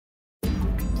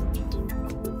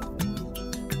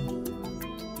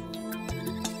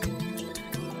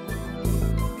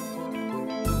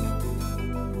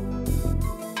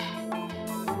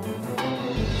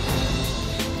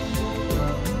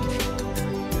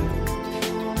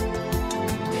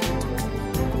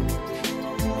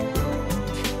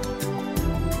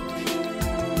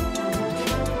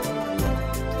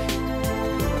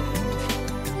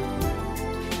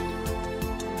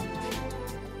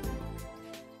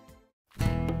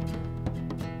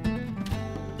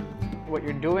what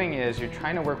you're doing is you're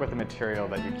trying to work with a material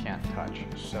that you can't touch.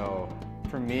 So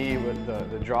for me, with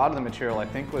the draw to the material, I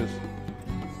think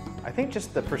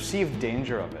just the perceived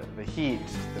danger of it, the heat,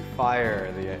 the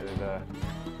fire,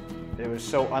 it was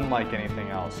so unlike anything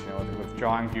else. You know, with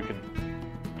drawing, you could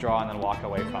draw and then walk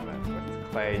away from it.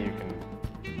 With clay, you can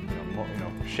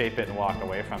shape it and walk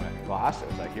away from it. In glass, it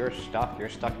was like you're stuck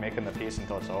making the piece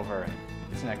until it's over. And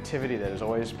it's an activity that is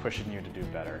always pushing you to do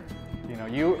better. You know,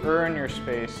 you earn your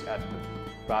space at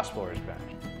the glassblower's bench.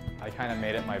 I kind of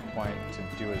made it my point to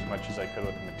do as much as I could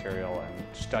with the material and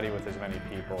study with as many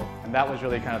people. And that was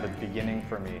really kind of the beginning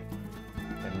for me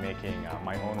in making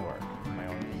my own work, my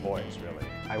own voice, really.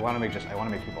 I want to make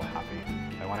people happy.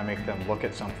 I want to make them look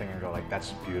at something and go like,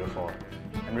 that's beautiful.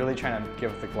 And really trying to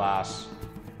give the glass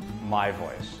my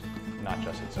voice, not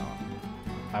just its own.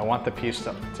 I want the piece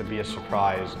to be a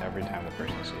surprise every time the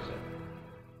person sees it.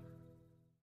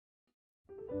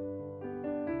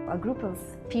 A group of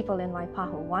people in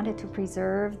Waipahu wanted to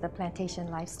preserve the plantation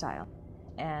lifestyle,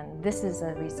 and this is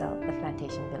a result, the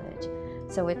Plantation Village.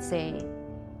 So it's a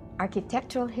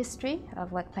architectural history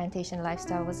of what plantation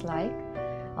lifestyle was like,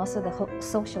 also the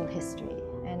social history,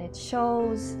 and it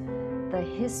shows the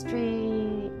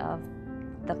history of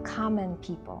the common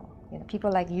people, you know,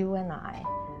 people like you and I,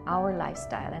 our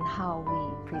lifestyle and how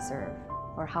we preserve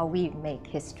or how we make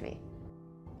history.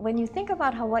 When you think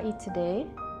about Hawaii today,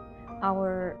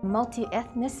 our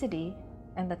multi-ethnicity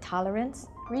and the tolerance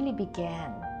really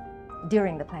began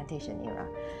during the plantation era.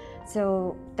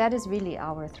 So that is really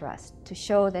our thrust, to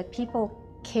show that people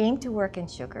came to work in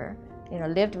sugar, you know,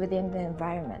 lived within the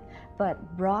environment,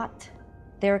 but brought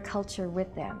their culture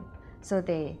with them. So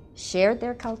they shared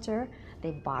their culture,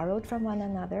 they borrowed from one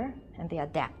another, and they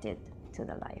adapted to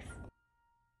the life.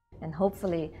 And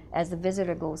hopefully, as the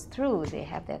visitor goes through, they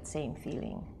have that same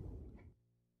feeling.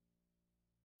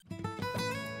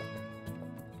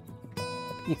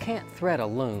 You can't thread a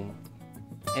loom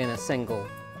in a single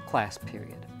class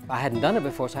period. I hadn't done it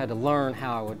before, so I had to learn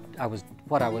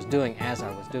what I was doing as I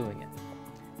was doing it.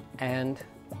 And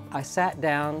I sat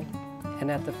down, and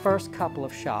at the first couple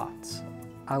of shots,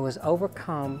 I was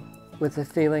overcome with the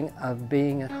feeling of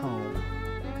being at home.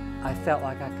 I felt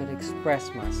like I could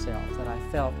express myself, that I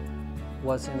felt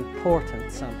was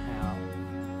important somehow.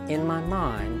 In my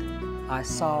mind, I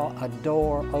saw a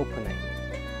door opening.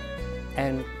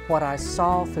 And what I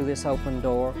saw through this open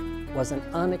door was an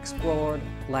unexplored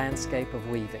landscape of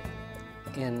weaving.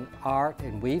 In art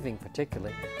and weaving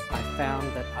particularly, I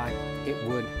found that it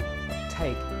would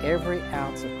take every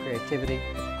ounce of creativity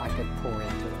I could pour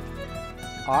into it.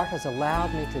 Art has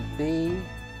allowed me to be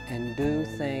and do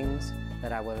things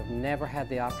that I would have never had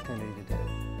the opportunity to do.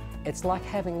 It's like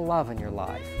having love in your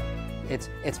life.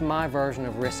 It's my version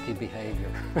of risky behavior.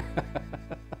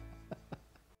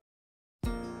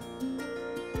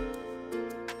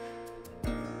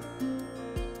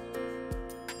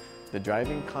 The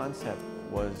driving concept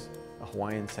was a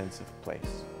Hawaiian sense of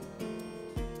place.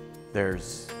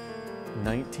 There's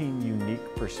 19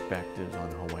 unique perspectives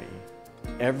on Hawaii.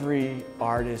 Every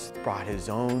artist brought his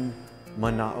own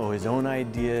mana'o, his own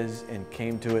ideas, and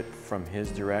came to it from his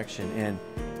direction. And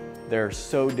they're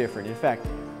so different. In fact,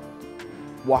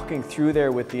 walking through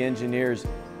there with the engineers,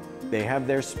 they have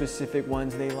their specific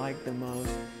ones they like the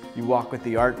most. You walk with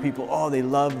the art people, oh, they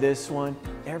love this one.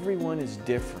 Everyone is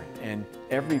different, and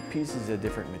every piece is a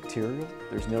different material.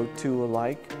 There's no two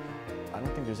alike. I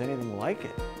don't think there's anything like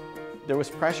it. There was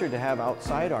pressure to have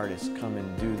outside artists come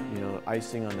and do,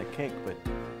 icing on the cake, but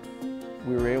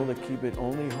we were able to keep it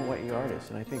only Hawaii artists,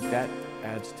 and I think that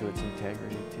adds to its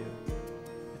integrity too.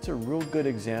 It's a real good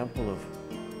example of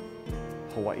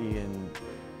Hawaii and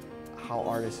how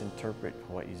artists interpret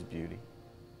Hawaii's beauty.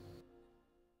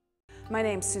 My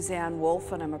name's Suzanne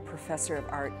Wolf, and I'm a professor of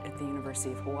art at the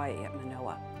University of Hawaii at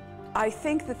Manoa. I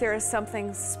think that there is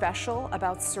something special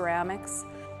about ceramics.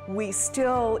 We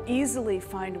still easily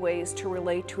find ways to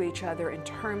relate to each other in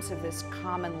terms of this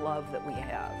common love that we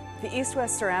have. The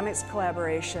East-West Ceramics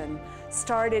collaboration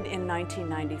started in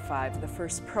 1995. The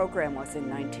first program was in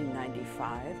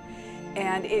 1995.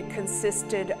 And it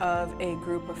consisted of a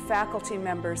group of faculty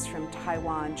members from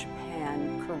Taiwan,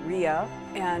 Japan, Korea,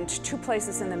 and 2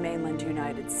 places in the mainland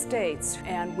United States.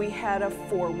 And we had a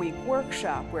 4-week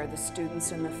workshop where the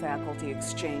students and the faculty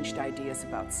exchanged ideas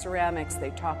about ceramics. They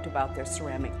talked about their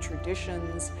ceramic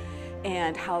traditions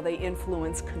and how they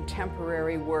influence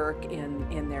contemporary work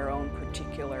in their own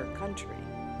particular country.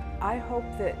 I hope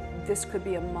that this could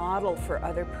be a model for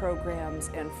other programs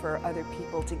and for other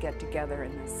people to get together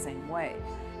in the same way.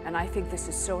 And I think this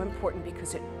is so important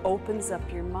because it opens up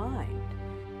your mind.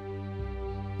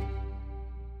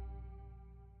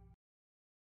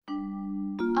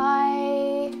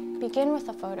 begin with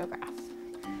a photograph.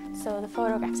 So the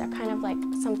photographs are kind of like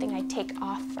something I take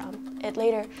off from. It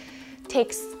later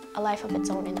takes a life of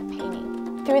its own in the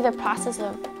painting. Through the process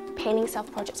of painting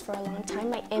self-portraits for a long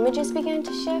time, my images began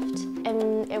to shift,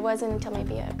 and it wasn't until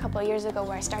maybe a couple of years ago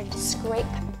where I started to scrape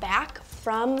back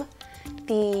from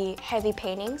the heavy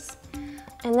paintings.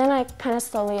 And then I kind of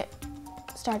slowly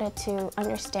started to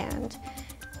understand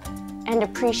and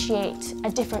appreciate a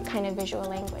different kind of visual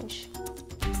language.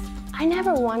 I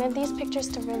never wanted these pictures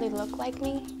to really look like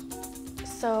me,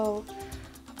 so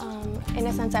in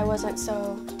a sense I wasn't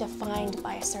so defined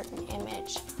by a certain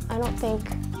image. I don't think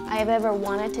I've ever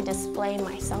wanted to display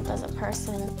myself as a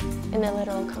person in the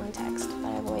literal context, but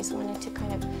I've always wanted to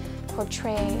kind of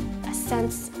portray a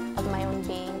sense of my own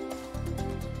being.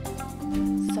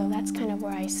 So that's kind of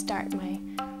where I start my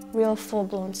real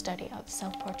full-blown study of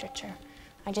self-portraiture.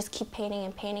 I just keep painting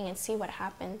and see what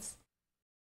happens.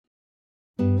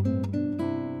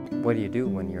 What do you do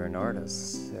when you're an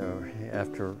artist? So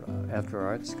after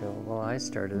art school, well, I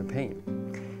started to paint.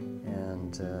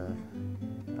 And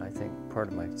I think part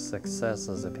of my success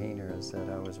as a painter is that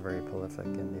I was very prolific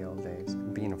in the old days.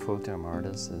 Being a full-time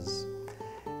artist is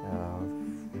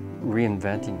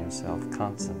reinventing yourself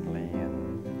constantly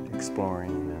and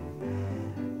exploring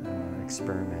and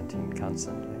experimenting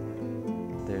constantly.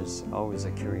 There's always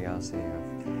a curiosity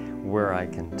of where I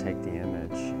can take the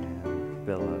image and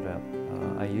build it up.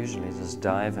 I usually just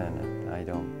dive in it. I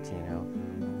don't,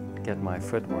 get my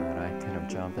foot wet. I kind of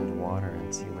jump into water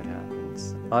and see what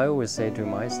happens. I always say to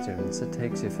my students, it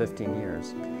takes you 15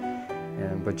 years,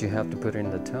 but you have to put in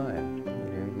the time.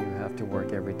 You have to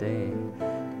work every day.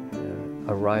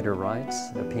 A writer writes,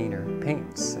 a painter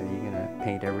paints. So you're going to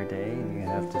paint every day, and you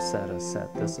have to set a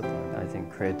set discipline. I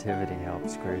think creativity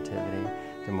helps creativity.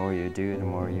 The more you do, the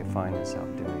more you find yourself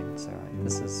doing. So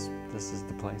this is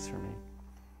the place for me.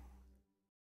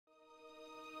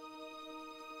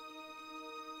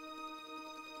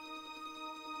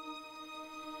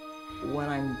 When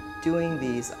I'm doing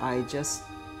these, I just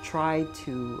try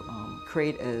to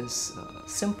create as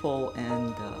simple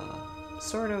and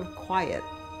sort of quiet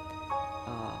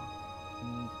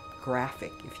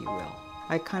graphic, if you will.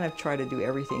 I kind of try to do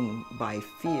everything by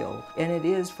feel, and it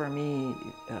is for me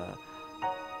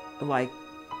like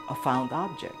a found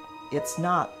object. It's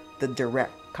not the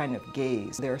direct kind of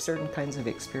gaze. There are certain kinds of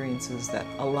experiences that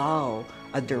allow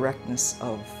a directness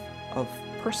of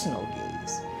personal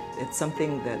gaze. It's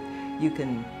something that you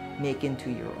can make into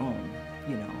your own,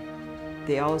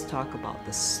 They always talk about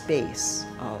the space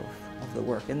of the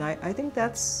work, and I think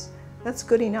that's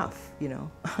good enough,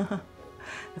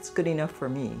 That's good enough for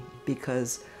me,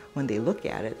 because when they look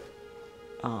at it,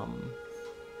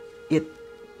 it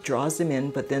draws them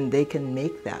in, but then they can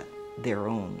make that their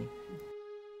own.